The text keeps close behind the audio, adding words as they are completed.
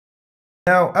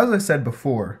Now, as I said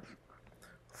before,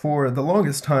 for the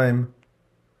longest time,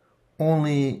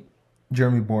 only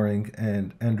Jeremy Boring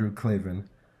and Andrew Clavin,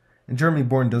 and Jeremy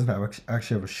Boring doesn't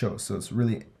actually have a show, so it's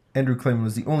really Andrew Clavin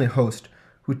was the only host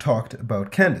who talked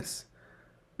about Candace.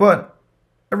 But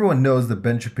everyone knows that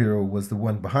Ben Shapiro was the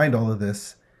one behind all of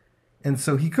this, and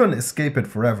so he couldn't escape it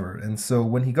forever. And so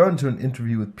when he got into an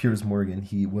interview with Piers Morgan,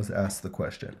 he was asked the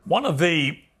question. One of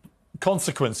the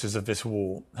consequences of this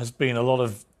war has been a lot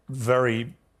of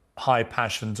very high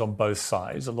passions on both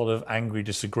sides, a lot of angry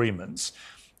disagreements.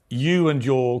 You and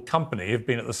your company have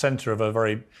been at the centre of a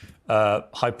very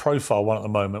high-profile one at the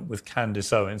moment with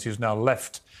CANDACE Owens, who's now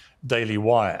left Daily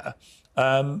Wire.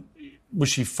 Was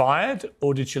she fired,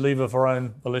 or did she leave of her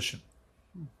own volition?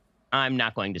 I'm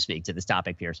not going to speak to this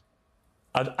topic, Piers.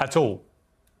 At all?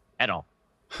 At all.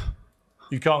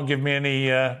 You can't give me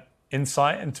any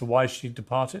insight into why she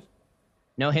departed?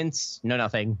 No hints, no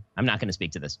nothing. I'm not going to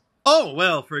speak to this. Oh,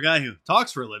 well, for a guy who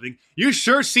talks for a living, you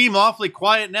sure seem awfully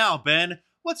quiet now, Ben.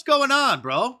 What's going on,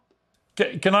 bro?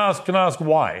 Can I ask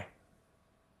why?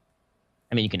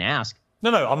 I mean, you can ask. No,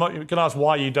 I'm not. Can I ask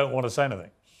why you don't want to say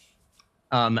anything?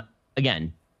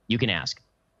 Again, you can ask.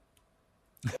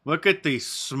 Look at the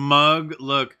smug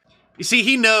look. You see,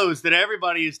 he knows that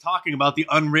everybody is talking about the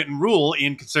unwritten rule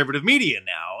in conservative media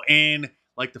now. And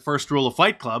like the first rule of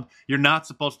Fight Club, you're not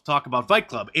supposed to talk about Fight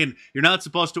Club. And you're not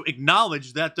supposed to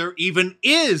acknowledge that there even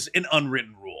is an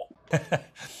unwritten rule.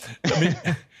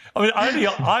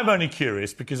 I'm only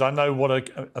curious because I know what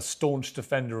a staunch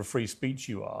defender of free speech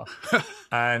you are.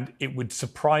 And it would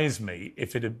surprise me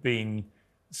if it had been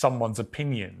someone's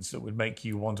opinions that would make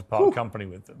you want to part company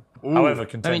with them. However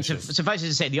contentious. I mean, suffice it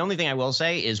to say, the only thing I will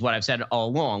say is what I've said all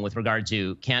along with regard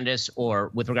to Candace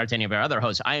or with regard to any of our other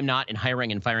hosts. I am not in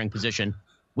hiring and firing position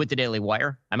with the Daily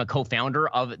Wire. I'm a co-founder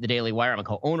of the Daily Wire. I'm a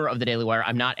co-owner of the Daily Wire.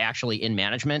 I'm not actually in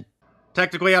management.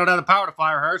 Technically, I don't have the power to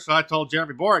fire her, so I told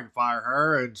Jeremy Boring to fire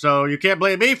her, and so you can't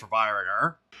blame me for firing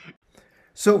her.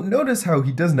 So notice how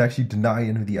he doesn't actually deny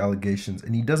any of the allegations,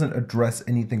 and he doesn't address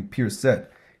anything Piers said.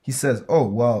 He says, oh,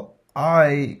 well,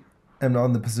 I am not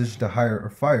in the position to hire or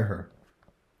fire her.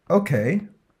 Okay,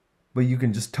 but you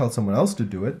can just tell someone else to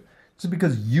do it. Just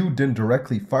because you didn't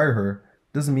directly fire her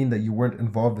doesn't mean that you weren't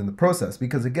involved in the process.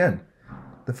 Because again,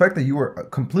 the fact that you were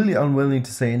completely unwilling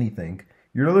to say anything,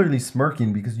 you're literally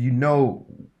smirking because you know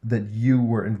that you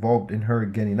were involved in her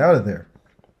getting out of there.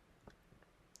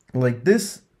 Like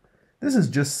this is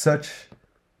just such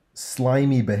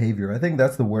slimy behavior. I think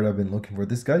that's the word I've been looking for.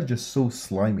 This guy's just so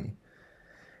slimy.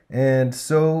 And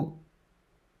so,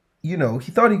 you know,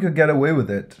 he thought he could get away with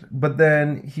it. But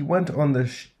then he went on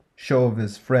the show of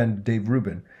his friend Dave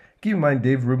Rubin. Keep in mind,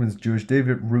 Dave Rubin's Jewish.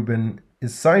 David Rubin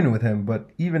is signed with him, but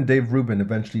even Dave Rubin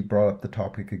eventually brought up the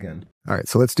topic again. All right,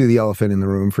 so let's do the elephant in the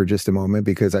room for just a moment,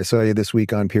 because I saw you this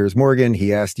week on Piers Morgan.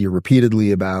 He asked you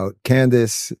repeatedly about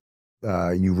Candace.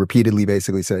 You repeatedly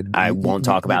basically said, I won't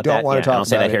talk about that. I'll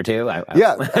say that here too.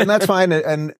 Yeah, and that's fine.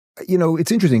 And, you know,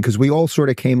 it's interesting because we all sort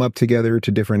of came up together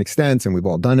to different extents, and we've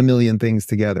all done a million things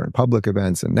together in public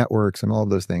events and networks and all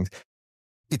of those things.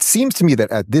 It seems to me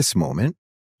that at this moment,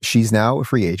 she's now a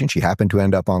free agent. She happened to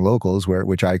end up on Locals,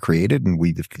 which I created, and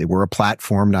we're a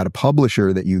platform, not a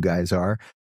publisher that you guys are.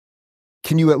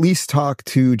 Can you at least talk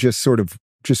to just sort of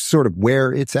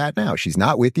where it's at now? She's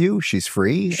not with you. She's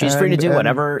free. She's free to do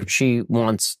whatever she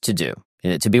wants to do,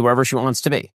 to be wherever she wants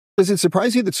to be. Does it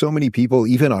surprise you that so many people,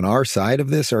 even on our side of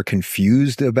this, are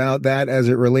confused about that as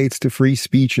it relates to free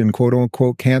speech and quote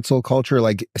unquote cancel culture?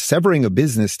 Like severing a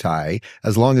business tie,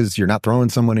 as long as you're not throwing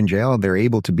someone in jail, they're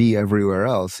able to be everywhere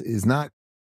else, is not.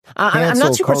 I'm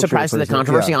not super surprised with the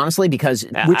controversy, honestly, because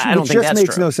I don't think that's true. Which just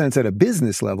makes no sense at a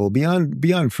business level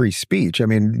beyond free speech. I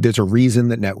mean, there's a reason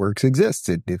that networks exist.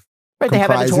 Right, they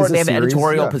have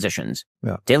editorial positions.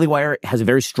 Yeah. Daily Wire has a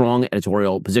very strong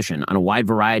editorial position on a wide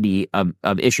variety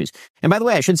of issues. And by the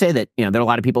way, I should say that, you know, there are a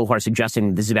lot of people who are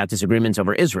suggesting this is about disagreements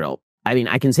over Israel. I mean,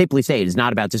 I can safely say it is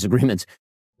not about disagreements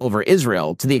over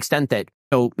Israel, to the extent that,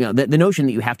 so, you know, the notion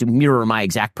that you have to mirror my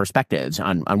exact perspectives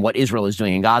on what Israel is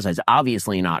doing in Gaza is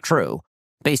obviously not true,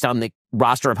 based on the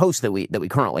roster of hosts that we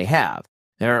currently have.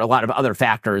 There are a lot of other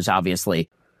factors, obviously.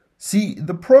 See,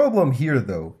 the problem here,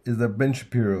 though, is that Ben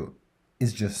Shapiro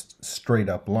is just straight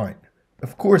up lying.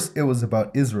 Of course, it was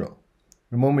about Israel.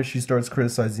 The moment she starts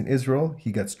criticizing Israel,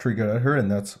 he gets triggered at her,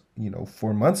 and that's,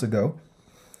 4 months ago.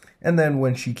 And then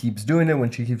when she keeps doing it,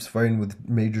 when she keeps fighting with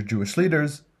major Jewish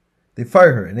leaders, they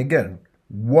fire her. And again,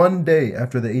 one day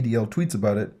after the ADL tweets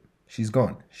about it, she's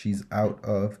gone. She's out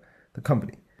of the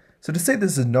company. So to say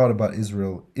this is not about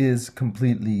Israel is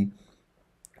completely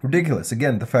ridiculous.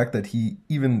 Again, the fact that he,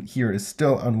 even here, is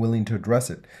still unwilling to address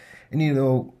it. And, you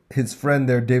know, his friend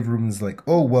there, Dave Rubin's like,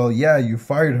 oh, well, yeah, you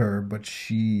fired her, but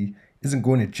she isn't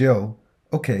going to jail.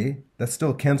 Okay, that's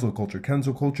still cancel culture.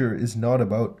 Cancel culture is not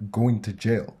about going to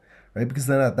jail, right? Because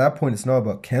then at that point, it's not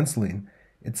about canceling.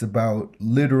 It's about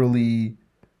literally,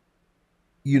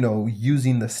 you know,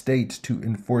 using the state to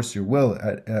enforce your will,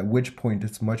 at which point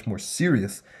it's much more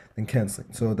serious than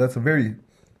canceling. So that's a very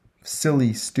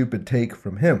silly, stupid take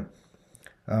from him.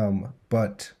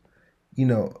 But, you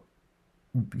know,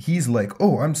 he's like,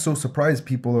 oh, I'm so surprised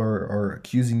people are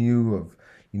accusing you of,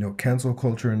 you know, cancel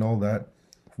culture and all that.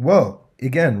 Well,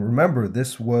 again, remember,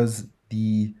 this was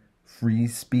the free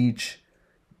speech,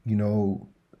 you know,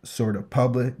 sort of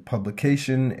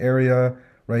publication area,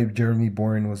 right? Jeremy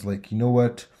Boring was like, you know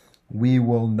what? We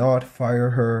will not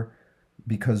fire her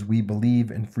because we believe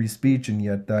in free speech, and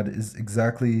yet that is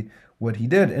exactly what he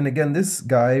did. And again, this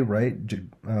guy, right,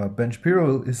 Ben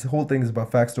Shapiro, his whole thing is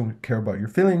about facts don't care about your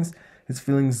feelings. His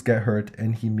feelings get hurt,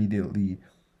 and he immediately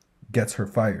gets her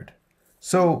fired.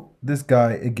 So this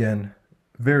guy, again,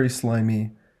 very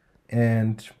slimy,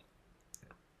 and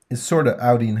is sort of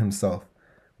outing himself.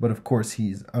 But of course,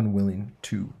 he's unwilling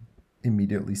to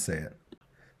immediately say it.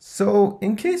 So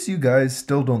in case you guys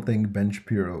still don't think Ben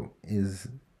Shapiro is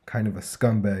kind of a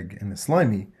scumbag and a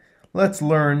slimy, let's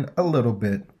learn a little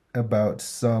bit about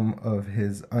some of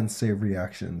his unsavory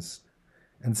actions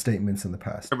and statements in the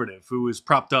past. Conservative who is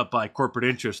propped up by corporate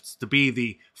interests to be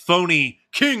the phony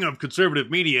king of conservative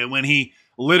media when he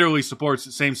literally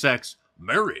supports same-sex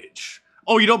marriage.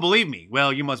 Oh, you don't believe me?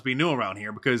 Well, you must be new around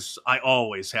here because I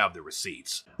always have the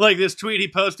receipts. Like this tweet he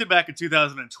posted back in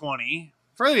 2020,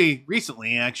 fairly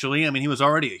recently actually. I mean, he was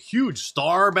already a huge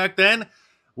star back then,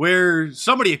 where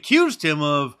somebody accused him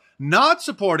of not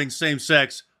supporting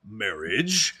same-sex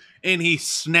marriage, and he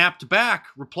snapped back,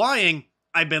 replying,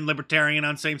 I've been libertarian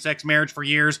on same-sex marriage for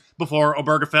years before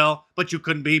Obergefell, but you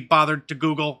couldn't be bothered to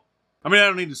Google. I mean, I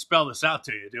don't need to spell this out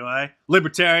to you, do I?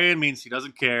 Libertarian means he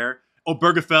doesn't care.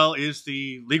 Obergefell is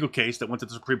the legal case that went to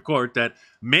the Supreme Court that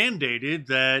mandated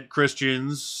that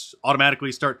Christians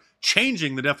automatically start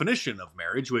changing the definition of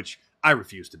marriage, which I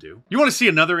refuse to do. You want to see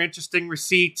another interesting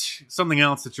receipt? Something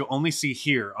else that you'll only see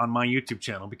here on my YouTube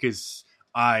channel because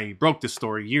I broke this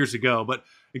story years ago. But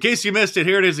in case you missed it,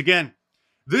 here it is again.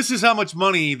 This is how much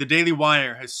money the Daily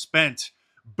Wire has spent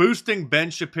boosting Ben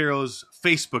Shapiro's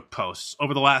Facebook posts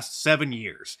over the last 7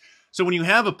 years. So when you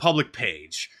have a public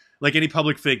page, like any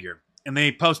public figure, and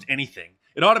they post anything,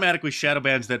 it automatically shadow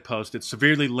bans that post. It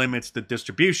severely limits the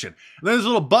distribution. And then there's a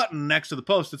little button next to the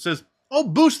post that says, oh,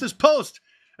 boost this post.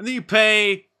 And then you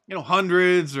pay, you know,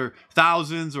 hundreds or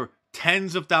thousands or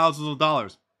tens of thousands of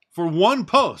dollars for one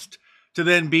post to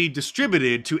then be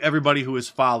distributed to everybody who is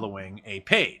following a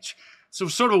page. So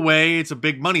sort of a way, it's a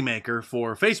big moneymaker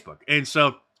for Facebook. And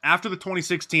so after the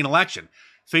 2016 election,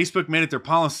 Facebook made it their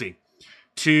policy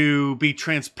to be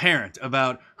transparent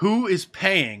about who is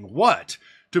paying what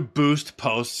to boost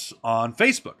posts on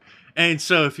Facebook. And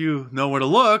so if you know where to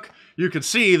look, you can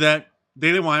see that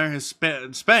Daily Wire has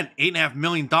spent $8.5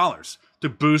 million to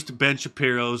boost Ben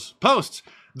Shapiro's posts,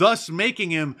 thus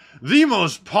making him the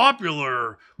most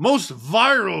popular, most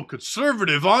viral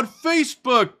conservative on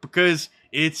Facebook because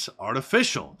it's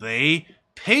artificial. They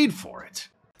paid for it.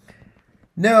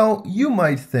 Now, you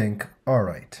might think, all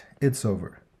right, it's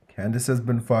over. Candace has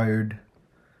been fired.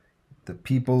 The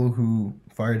people who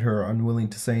fired her are unwilling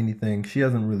to say anything. She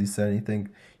hasn't really said anything.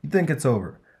 You think it's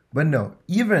over. But no,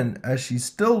 even as she's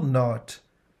still not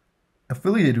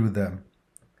affiliated with them,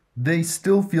 they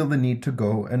still feel the need to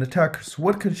go and attack her. So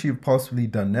what could she have possibly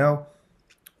done now?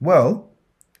 Well,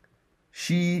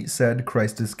 she said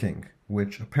Christ is king,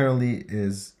 which apparently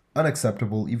is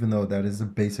unacceptable, even though that is a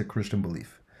basic Christian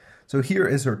belief. So here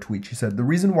is her tweet. She said, the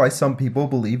reason why some people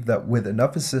believe that with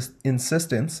enough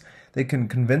insistence, they can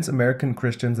convince American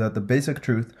Christians that the basic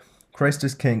truth, Christ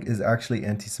is king, is actually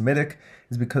anti-Semitic,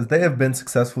 is because they have been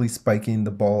successfully spiking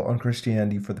the ball on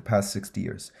Christianity for the past 60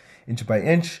 years. Inch by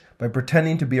inch, by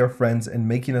pretending to be our friends and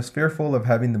making us fearful of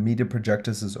having the media project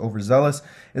us as overzealous,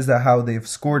 is that how they've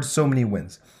scored so many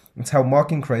wins. It's how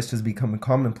mocking Christ has become a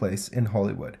commonplace in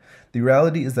Hollywood. The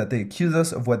reality is that they accuse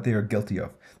us of what they are guilty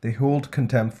of. They hold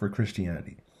contempt for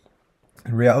Christianity.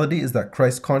 The reality is that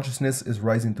Christ consciousness is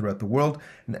rising throughout the world,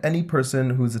 and any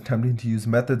person who is attempting to use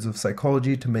methods of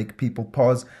psychology to make people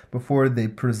pause before they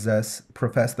profess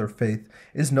their faith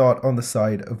is not on the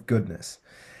side of goodness.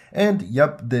 And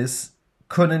yep, this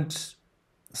couldn't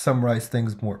summarize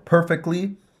things more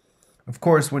perfectly. Of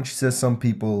course, when she says some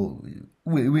people,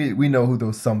 we know who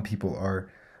those some people are.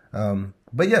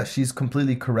 But yeah, she's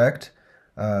completely correct.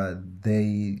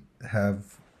 They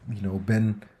have,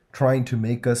 been trying to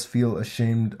make us feel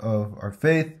ashamed of our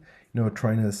faith.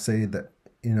 trying to say that,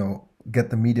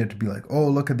 get the media to be like, oh,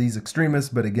 look at these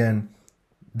extremists. But again,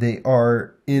 they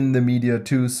are in the media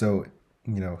too, so,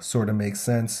 sort of makes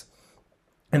sense.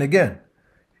 And again,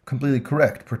 completely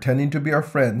correct, pretending to be our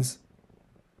friends,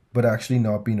 but actually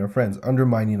not being our friends,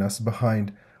 undermining us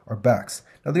behind our backs.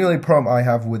 Now, the only problem I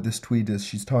have with this tweet is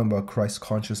she's talking about Christ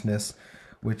consciousness,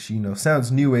 which,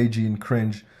 sounds new agey and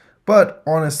cringe, but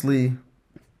honestly,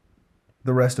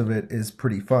 the rest of it is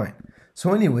pretty fine.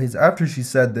 So anyways, after she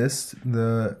said this,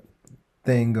 the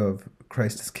thing of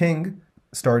Christ is King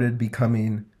started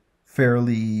becoming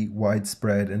fairly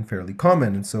widespread and fairly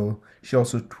common. And so she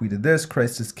also tweeted this,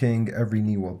 Christ is King, every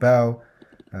knee will bow.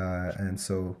 And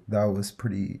so that was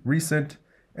pretty recent.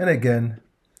 And again,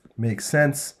 makes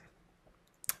sense.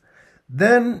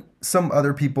 Then some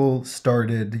other people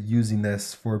started using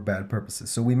this for bad purposes.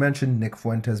 So we mentioned Nick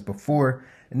Fuentes before.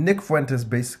 And Nick Fuentes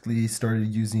basically started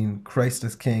using Christ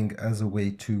as King as a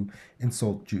way to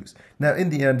insult Jews. Now, in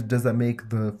the end, does that make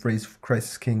the phrase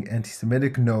Christ as King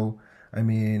anti-Semitic? No. I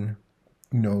mean,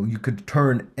 you could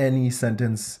turn any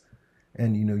sentence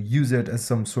and, use it as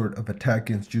some sort of attack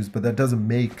against Jews, but that doesn't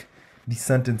make the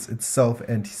sentence itself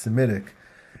anti-Semitic.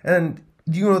 And,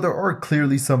 there are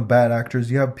clearly some bad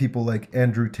actors. You have people like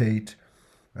Andrew Tate,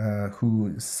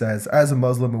 who says, as a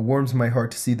Muslim, it warms my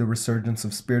heart to see the resurgence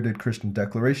of spirited Christian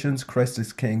declarations, Christ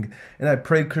is King, and I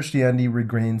pray Christianity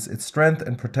regains its strength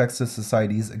and protects the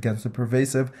societies against the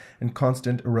pervasive and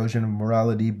constant erosion of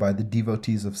morality by the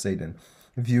devotees of Satan.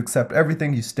 If you accept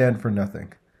everything, you stand for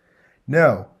nothing.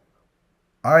 Now,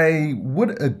 I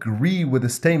would agree with the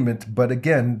statement, but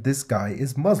again, this guy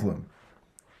is Muslim.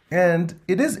 And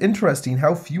it is interesting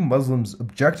how few Muslims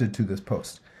objected to this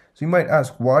post. So you might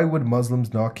ask, why would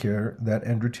Muslims not care that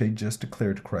Andrew Tate just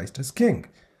declared Christ as King?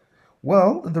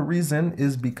 Well, the reason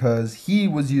is because he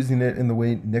was using it in the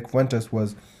way Nick Fuentes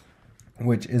was,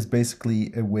 which is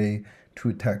basically a way to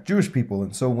attack Jewish people.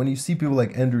 And so when you see people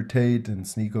like Andrew Tate and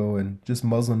Sneeko and just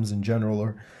Muslims in general,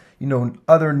 or,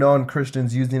 other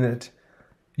non-Christians using it,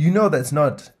 that's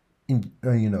not,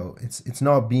 it's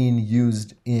not being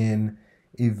used in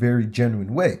a very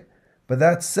genuine way. But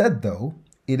that said, though,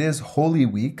 it is Holy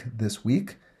Week this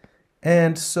week,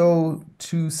 and so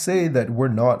to say that we're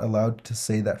not allowed to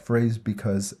say that phrase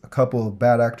because a couple of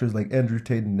bad actors like Andrew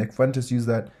Tate and Nick Fuentes use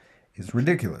that is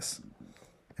ridiculous.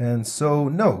 And so,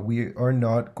 no, we are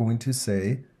not going to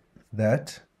say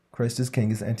that Christ is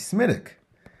King is anti-Semitic.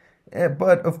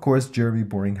 But, of course, Jeremy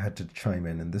Boring had to chime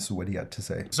in, and this is what he had to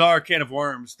say. Bizarre can of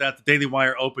worms that the Daily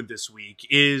Wire opened this week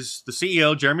is the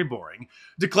CEO, Jeremy Boring,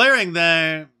 declaring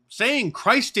that saying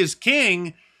Christ is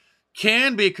King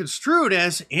can be construed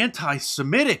as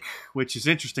anti-Semitic, which is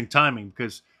interesting timing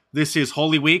because this is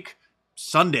Holy Week.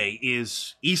 Sunday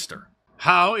is Easter.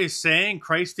 How is saying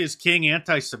Christ is King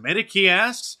anti-Semitic, he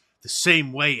asks? The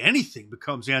same way anything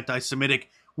becomes anti-Semitic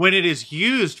when it is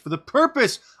used for the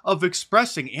purpose of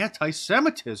expressing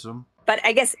anti-Semitism. But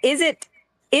I guess, is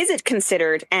it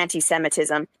considered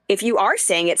anti-Semitism if you are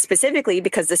saying it specifically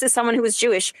because this is someone who is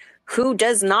Jewish who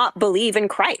does not believe in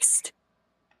Christ?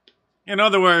 In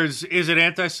other words, is it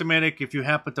anti-Semitic if you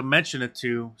happen to mention it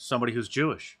to somebody who's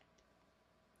Jewish?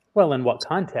 Well, in what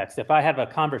context? If I have a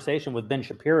conversation with Ben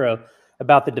Shapiro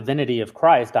about the divinity of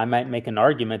Christ, I might make an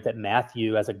argument that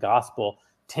Matthew as a gospel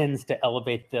tends to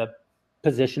elevate the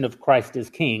position of Christ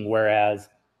as King, whereas,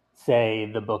 say,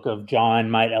 the book of John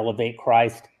might elevate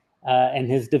Christ and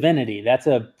his divinity. That's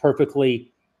a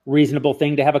perfectly reasonable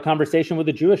thing to have a conversation with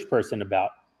a Jewish person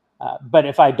about. But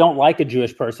if I don't like a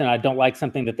Jewish person, I don't like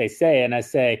something that they say, and I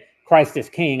say, Christ is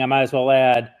King, I might as well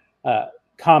add,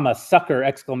 comma, sucker,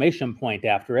 exclamation point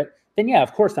after it, then yeah,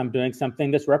 of course I'm doing something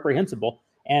that's reprehensible,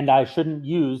 and I shouldn't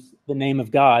use the name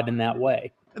of God in that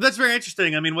way. That's very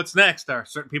interesting. I mean, what's next? Are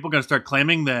certain people going to start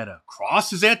claiming that a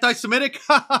cross is anti-Semitic?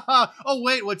 Oh,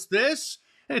 wait, what's this?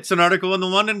 It's an article in the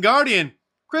London Guardian.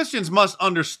 Christians must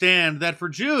understand that for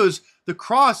Jews, the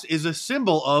cross is a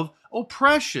symbol of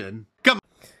oppression. Come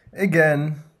on.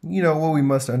 Again, what we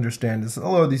must understand is a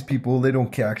lot of these people, they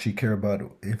don't actually care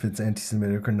about if it's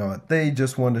anti-Semitic or not. They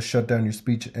just want to shut down your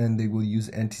speech, and they will use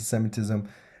anti-Semitism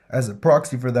as a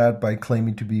proxy for that by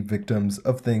claiming to be victims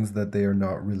of things that they are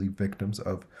not really victims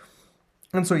of.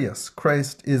 And so yes,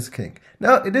 Christ is King.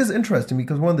 Now, it is interesting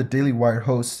because one of the Daily Wire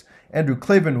hosts, Andrew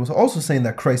Klavan, was also saying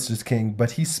that Christ is King,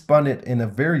 but he spun it in a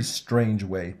very strange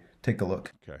way. Take a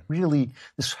look. Okay. Really,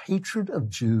 this hatred of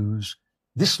Jews,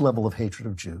 this level of hatred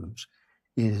of Jews,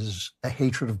 is a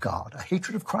hatred of God, a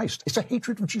hatred of Christ. It's a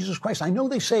hatred of Jesus Christ. I know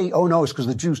they say, oh no, it's because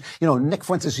the Jews, Nick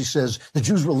Fuentes, he says the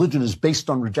Jews' religion is based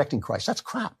on rejecting Christ. That's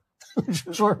crap. The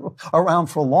Jews were around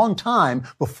for a long time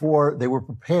before they were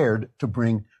prepared to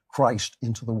bring Christ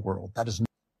into the world. That is.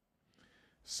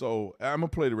 So I'm gonna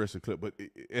play the rest of the clip, but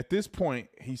at this point,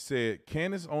 he said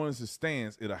Candace Owens'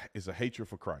 stance is a hatred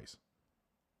for Christ.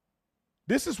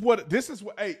 This is what.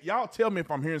 Hey, y'all tell me if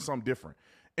I'm hearing something different.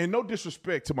 And no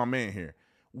disrespect to my man here.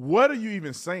 What are you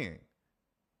even saying?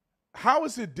 How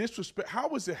is it disrespect? How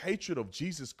is it hatred of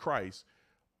Jesus Christ?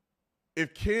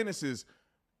 If Candace is,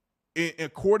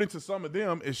 according to some of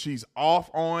them, if she's off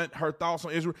on her thoughts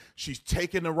on Israel, she's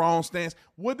taking the wrong stance.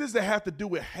 What does that have to do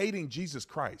with hating Jesus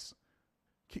Christ?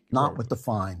 Not what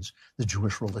defines the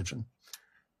Jewish religion.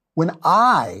 When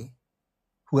I,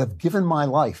 who have given my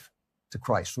life to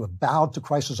Christ, who have bowed to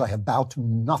Christ as I have bowed to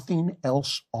nothing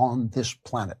else on this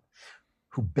planet,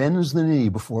 who bends the knee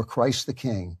before Christ the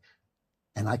King,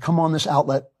 and I come on this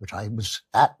outlet, which I was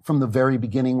at from the very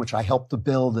beginning, which I helped to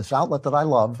build, this outlet that I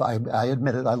love. I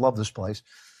admit it, I love this place.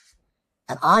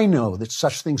 And I know that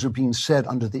such things are being said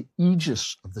under the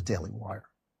aegis of the Daily Wire.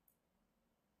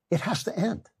 It has to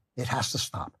end. It has to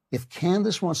stop. If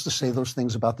Candace wants to say those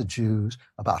things about the Jews,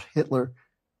 about Hitler,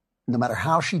 no matter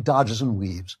how she dodges and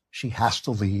weaves, she has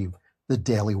to leave the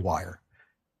Daily Wire.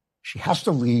 She has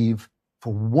to leave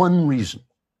for one reason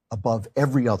above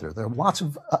every other. There are lots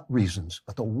of reasons,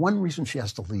 but the one reason she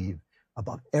has to leave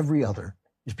above every other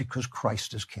is because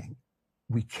Christ is king.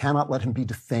 We cannot let him be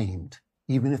defamed,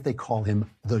 even if they call him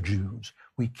the Jews.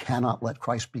 We cannot let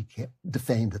Christ be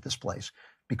defamed at this place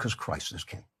because Christ is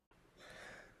king.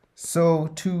 So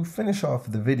to finish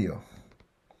off the video,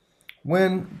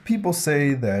 when people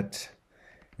say that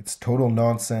it's total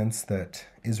nonsense that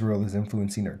Israel is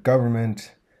influencing our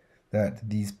government, that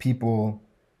these people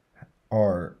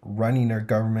are running our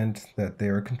government, that they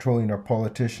are controlling our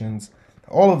politicians,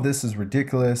 all of this is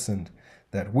ridiculous, and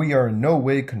that we are in no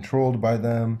way controlled by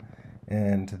them,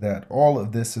 and that all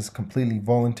of this is completely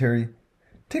voluntary.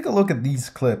 Take a look at these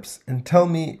clips and tell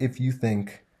me if you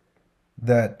think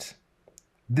that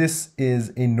this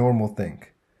is a normal thing,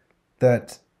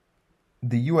 that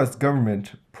the US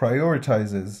government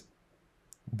prioritizes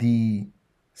the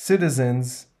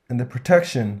citizens and the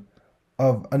protection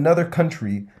of another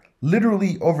country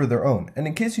literally over their own. And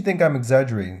in case you think I'm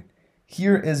exaggerating,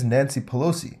 here is Nancy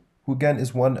Pelosi, who again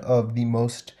is one of the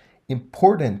most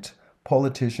important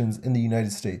politicians in the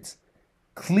United States,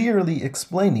 clearly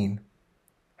explaining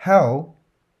how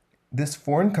this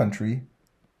foreign country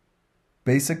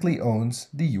basically owns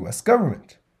the US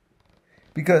government.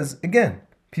 Because again,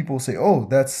 people say, oh,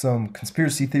 that's some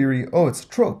conspiracy theory, oh, it's a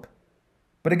trope.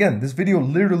 But again, this video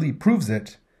literally proves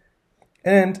it.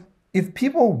 And if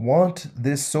people want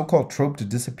this so-called trope to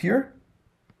disappear,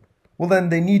 well then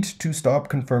they need to stop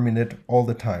confirming it all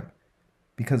the time,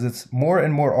 because it's more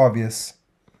and more obvious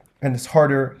and it's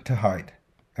harder to hide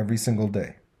every single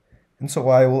day. And so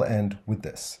I will end with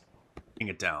this. Bring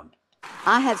it down.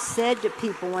 I have said to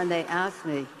people when they ask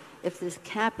me if this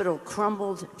Capitol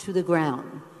crumbled to the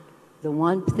ground, the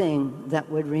one thing that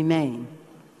would remain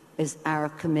is our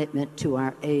commitment to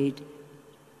our aid,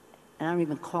 and I don't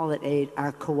even call it aid,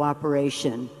 our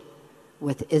cooperation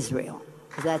with Israel.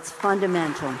 That's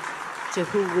fundamental to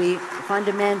who we,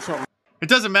 fundamental. It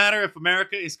doesn't matter if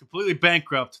America is completely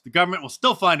bankrupt. The government will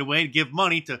still find a way to give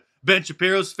money to Ben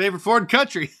Shapiro's favorite foreign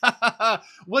country.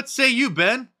 What say you,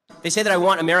 Ben? They say that I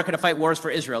want America to fight wars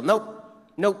for Israel. Nope.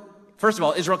 Nope. First of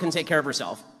all, Israel can take care of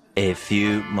herself. A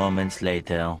few moments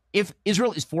later. If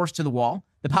Israel is forced to the wall,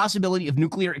 the possibility of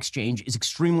nuclear exchange is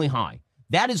extremely high.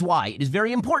 That is why it is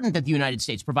very important that the United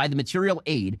States provide the material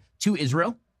aid to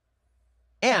Israel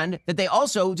and that they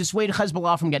also dissuade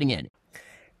Hezbollah from getting in.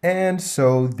 And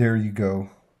so there you go.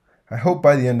 I hope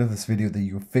by the end of this video that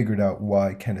you have figured out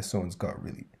why Candace Owens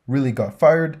really got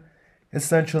fired.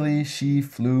 Essentially, she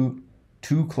flew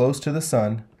too close to the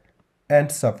sun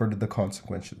and suffered the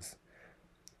consequences.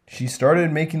 She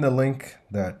started making the link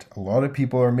that a lot of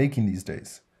people are making these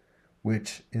days,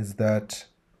 which is that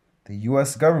the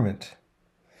US government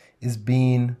is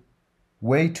being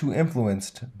way too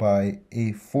influenced by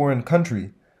a foreign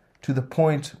country to the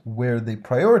point where they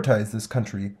prioritize this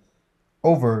country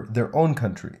over their own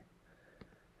country.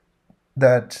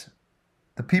 That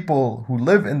the people who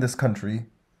live in this country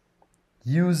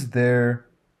use their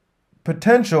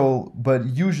potential but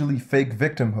usually fake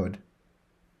victimhood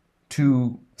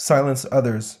to silence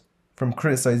others from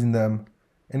criticizing them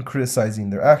and criticizing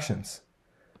their actions.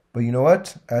 But you know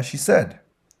what? As she said,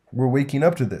 we're waking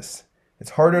up to this.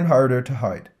 It's harder and harder to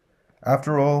hide.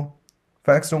 After all,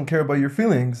 facts don't care about your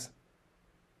feelings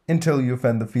until you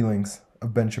offend the feelings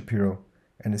of Ben Shapiro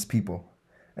and his people.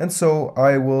 And so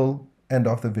I will end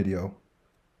off the video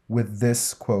with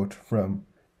this quote from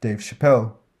Dave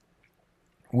Chappelle,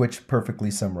 which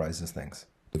perfectly summarizes things.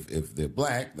 If they're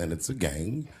black, then it's a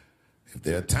gang. If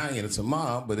they're Italian, it's a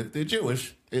mob, but if they're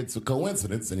Jewish, it's a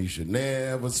coincidence, and he should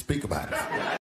never speak about it.